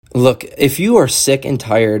Look, if you are sick and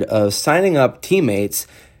tired of signing up teammates,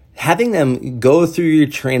 having them go through your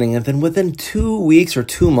training, and then within 2 weeks or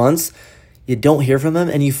 2 months, you don't hear from them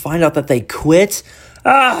and you find out that they quit,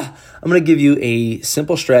 I'm going to give you a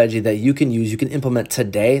simple strategy that you can use, you can implement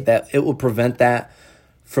today, that it will prevent that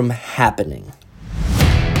from happening.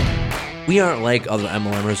 We aren't like other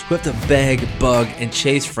MLMers who have to beg, bug, and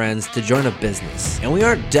chase friends to join a business. And we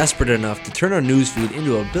aren't desperate enough to turn our newsfeed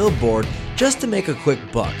into a billboard just to make a quick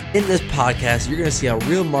buck. In this podcast, you're going to see how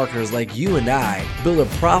real marketers like you and I build a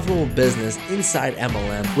profitable business inside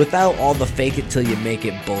MLM without all the fake it till you make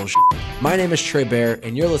it bullshit. My name is Trey Bear,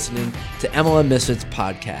 and you're listening to MLM Misfits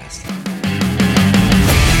Podcast.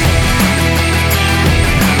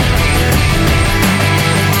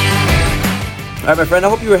 All right, my friend, I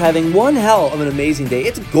hope you are having one hell of an amazing day.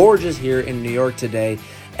 It's gorgeous here in New York today.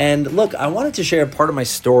 And look, I wanted to share a part of my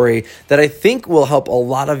story that I think will help a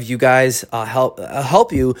lot of you guys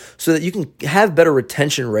help you so that you can have better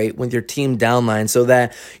retention rate with your team downline, so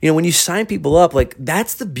that, when you sign people up, like,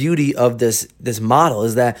 that's the beauty of this model,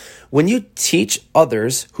 is that when you teach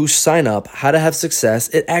others who sign up how to have success,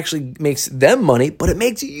 it actually makes them money, but it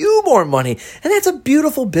makes you more money. And that's a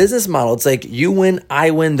beautiful business model. It's like you win, I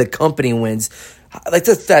win, the company wins. Like,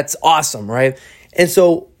 that's awesome, right? And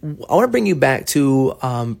so I want to bring you back to,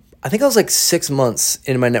 I think I was like 6 months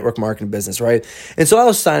in my network marketing business, right? And so I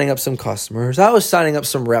was signing up some customers. I was signing up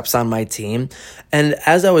some reps on my team. And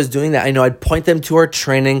as I was doing that, I'd point them to our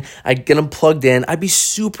training. I'd get them plugged in. I'd be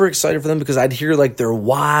super excited for them because I'd hear like their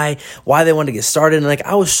why they wanted to get started. And like,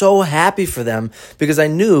 I was so happy for them because I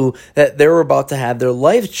knew that they were about to have their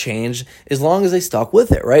life change as long as they stuck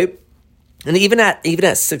with it, right? And even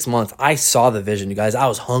at 6 months, I saw the vision, you guys. I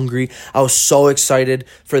was hungry. I was so excited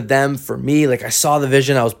for them, for me. Like, I saw the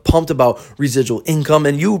vision. I was pumped about residual income.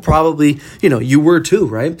 And you probably, you were too,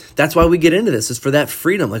 right? That's why we get into this, is for that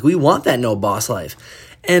freedom. Like, we want that no boss life.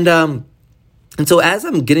 And so as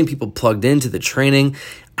I'm getting people plugged into the training,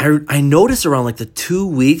 I noticed around like the 2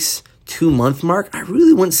 weeks, 2 month mark, I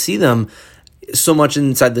really wouldn't see them so much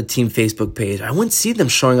inside the team Facebook page. I wouldn't see them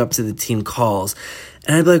showing up to the team calls.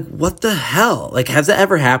 And I'd be like, what the hell? Like, has that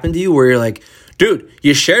ever happened to you where you're like, dude,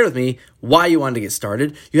 you shared with me why you wanted to get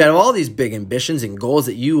started. You had all these big ambitions and goals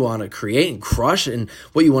that you want to create and crush and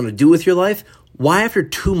what you want to do with your life. Why after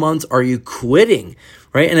 2 months are you quitting,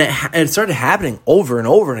 right? And it started happening over and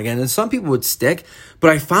over again. And some people would stick, but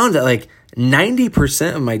I found that like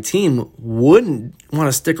 90% of my team wouldn't want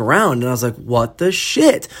to stick around. And I was like, what the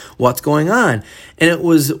shit? What's going on? And it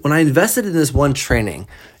was when I invested in this one training.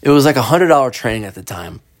 It was like $100 training at the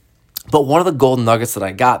time. But one of the golden nuggets that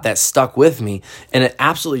I got that stuck with me, and it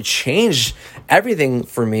absolutely changed everything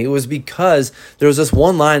for me, was because there was this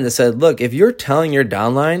one line that said, look, if you're telling your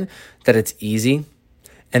downline that it's easy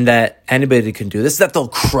and that anybody can do this, that they'll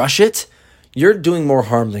crush it, you're doing more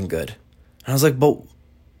harm than good. And I was like, but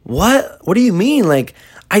what? What do you mean? Like,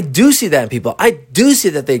 I do see that in people. I do see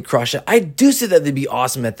that they'd crush it. I do see that they'd be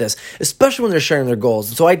awesome at this, especially when they're sharing their goals.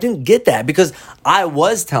 And so I didn't get that because I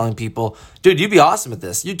was telling people, dude, you'd be awesome at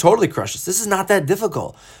this. You totally crush this. This is not that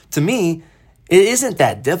difficult. To me, it isn't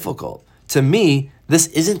that difficult. To me, this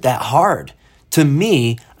isn't that hard. To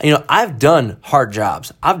me, I've done hard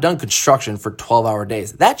jobs. I've done construction for 12-hour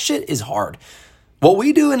days. That shit is hard. What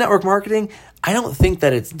we do in network marketing, I don't think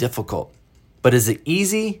that it's difficult. But is it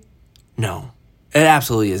easy? No. It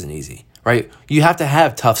absolutely isn't easy, right? You have to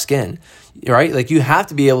have tough skin, right? Like, you have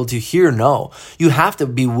to be able to hear no. You have to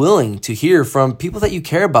be willing to hear from people that you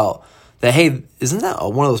care about that, hey, isn't that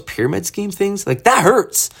one of those pyramid scheme things? Like, that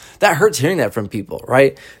hurts. That hurts hearing that from people,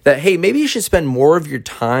 right? That, hey, maybe you should spend more of your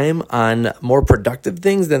time on more productive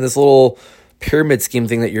things than this little pyramid scheme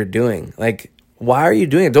thing that you're doing. Like, why are you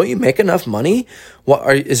doing it? Don't you make enough money?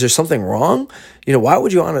 Is there something wrong? Why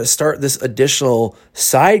would you want to start this additional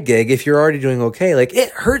side gig if you're already doing okay? Like, it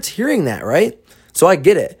hurts hearing that, right? So I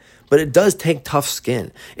get it, but it does take tough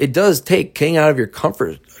skin. It does take getting out of your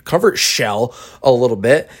comfort shell a little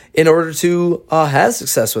bit in order to have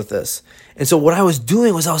success with this. And so what I was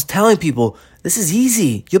doing was I was telling people, this is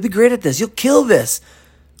easy. You'll be great at this. You'll kill this.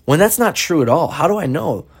 When that's not true at all. How do I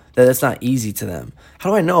know that it's not easy to them? How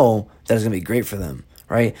do I know that it's going to be great for them,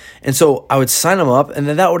 right? And so I would sign them up, and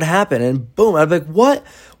then that would happen, and boom, I'd be like,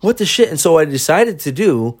 what the shit? And so I decided to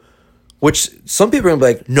do, which some people are going to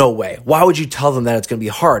be like, no way. Why would you tell them that it's going to be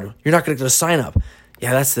hard? You're not going to sign up.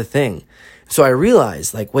 Yeah, that's the thing. So I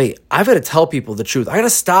realized, like, wait, I've got to tell people the truth. I got to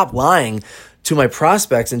stop lying to my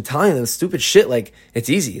prospects and telling them stupid shit like it's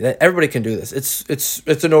easy, that everybody can do this.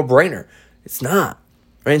 It's a no-brainer. It's not,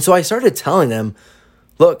 right? And so I started telling them,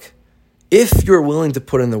 look, if you're willing to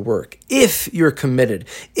put in the work, if you're committed,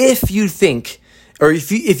 if you think or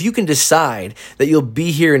if you can decide that you'll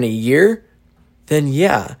be here in a year, then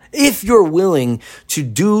yeah, if you're willing to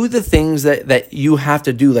do the things that you have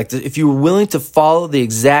to do, like if you're willing to follow the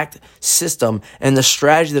exact system and the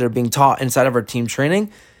strategy that are being taught inside of our team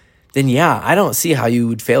training, then yeah, I don't see how you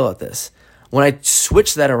would fail at this. When I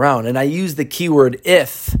switch that around and I use the keyword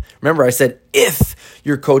if, remember I said if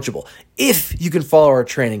you're coachable, if you can follow our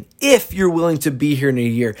training, if you're willing to be here in a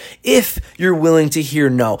year, if you're willing to hear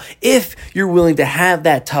no, if you're willing to have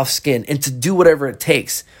that tough skin and to do whatever it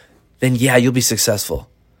takes, then yeah, you'll be successful.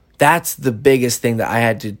 That's the biggest thing that I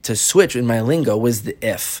had to switch in my lingo was the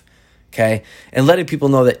if. Okay. And letting people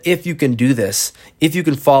know that if you can do this, if you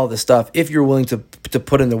can follow the stuff, if you're willing to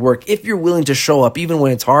put in the work, if you're willing to show up, even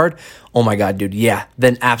when it's hard, oh my God, dude. Yeah.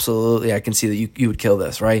 Then absolutely. I can see that you would kill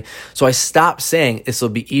this. Right. So I stopped saying this will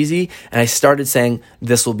be easy. And I started saying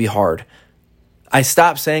this will be hard. I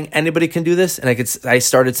stopped saying anybody can do this. And I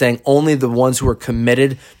started saying only the ones who are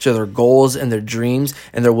committed to their goals and their dreams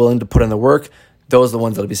and they're willing to put in the work. Those are the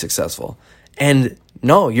ones that'll be successful. And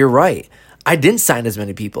no, you're right. I didn't sign as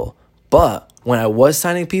many people. But when I was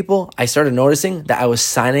signing people, I started noticing that I was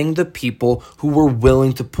signing the people who were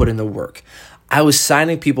willing to put in the work. I was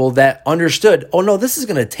signing people that understood, oh no, this is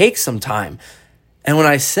going to take some time. And when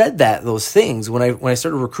I said those things, when I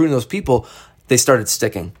started recruiting those people, they started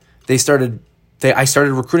sticking. I started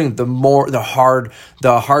recruiting the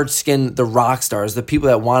hard skinned, the rock stars, the people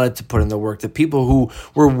that wanted to put in the work, the people who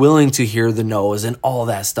were willing to hear the no's and all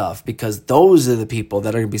that stuff, because those are the people that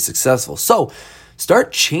are going to be successful. So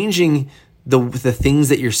start changing the things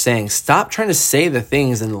that you're saying. Stop trying to say the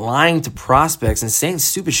things and lying to prospects and saying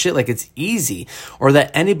stupid shit like it's easy or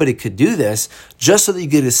that anybody could do this just so that you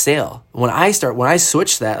get a sale. When I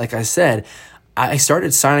switched that, like I said, I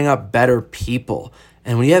started signing up better people.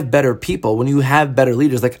 And when you have better people, when you have better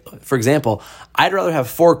leaders, like for example, I'd rather have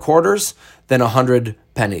 4 quarters than 100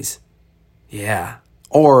 pennies. Yeah.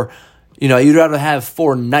 Or, you'd rather have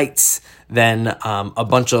 4 knights than a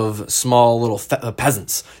bunch of small little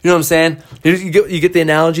peasants. You know what I'm saying? You get the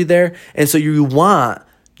analogy there? And so you want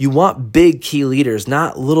big key leaders,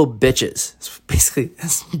 not little bitches. It's basically,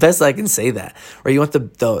 that's the best I can say that. Right? You want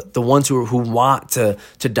the ones who want to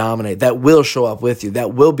dominate, that will show up with you,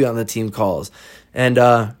 that will be on the team calls. And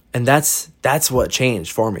that's what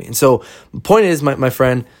changed for me. And so the point is, my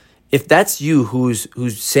friend, if that's you who's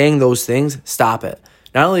saying those things, stop it.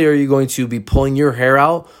 Not only are you going to be pulling your hair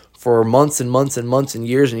out for months and months and months and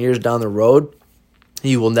years down the road,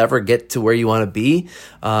 you will never get to where you want to be.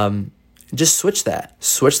 Just switch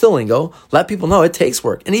the lingo, let people know it takes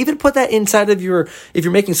work. And even put that inside of if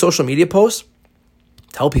you're making social media posts,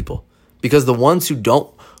 tell people, because the ones who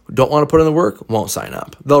don't want to put in the work won't sign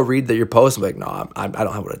up. They'll read your post and be like, no, I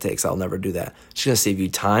don't have what it takes. I'll never do that. It's going to save you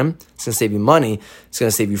time. It's going to save you money. It's going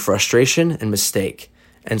to save you frustration and mistake.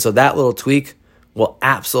 And so that little tweak will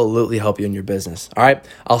absolutely help you in your business. All right.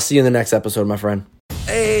 I'll see you in the next episode, my friend.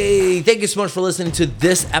 Hey, thank you so much for listening to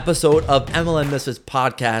this episode of MLM Misfits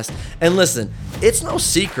Podcast. And listen, it's no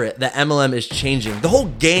secret that MLM is changing. The whole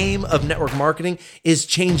game of network marketing is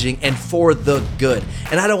changing, and for the good.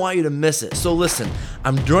 And I don't want you to miss it. So listen,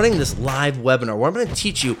 I'm running this live webinar where I'm going to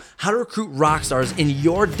teach you how to recruit rock stars in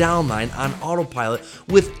your downline on autopilot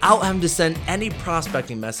without having to send any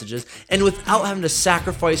prospecting messages and without having to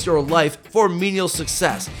sacrifice your life for menial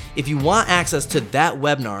success. If you want access to that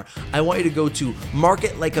webinar, I want you to go to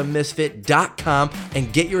marketlikeamisfit.com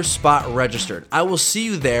and get your spot registered. I will see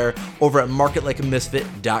you there over at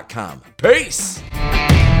marketlikeamisfit.com. Peace!